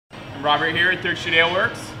Robert here at Third Street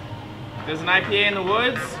Aleworks. Does an IPA in the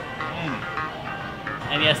woods?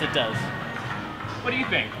 And yes, it does. What do you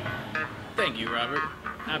think? Thank you, Robert.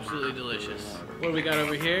 Absolutely delicious. What do we got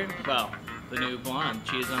over here? Well, the new blonde,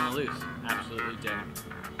 cheese on the loose. Absolutely dank.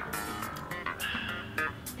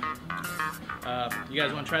 You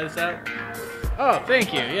guys want to try this out? Oh,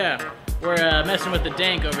 thank you, yeah. We're messing with the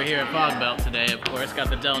dank over here at Fogbelt today, of course. Got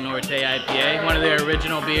the Del Norte IPA, one of their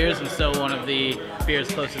original beers, and still one of the beers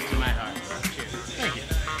closest to my heart. Cheers. Thank you.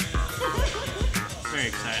 Very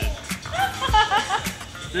excited.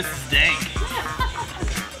 This is dank.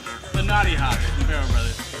 The Naughty Hogs from Barrel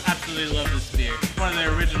Brothers. Absolutely love this beer. It's one of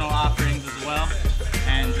their original offerings as well,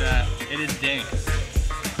 and it is dank.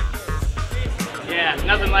 Yeah,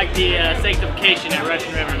 nothing like the Sanctification at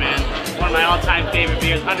Russian River, man. One of my all-time favorite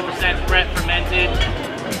beers. 100% Brett fermented.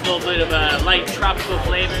 A little bit of a light tropical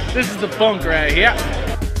flavor. This is the funk right here.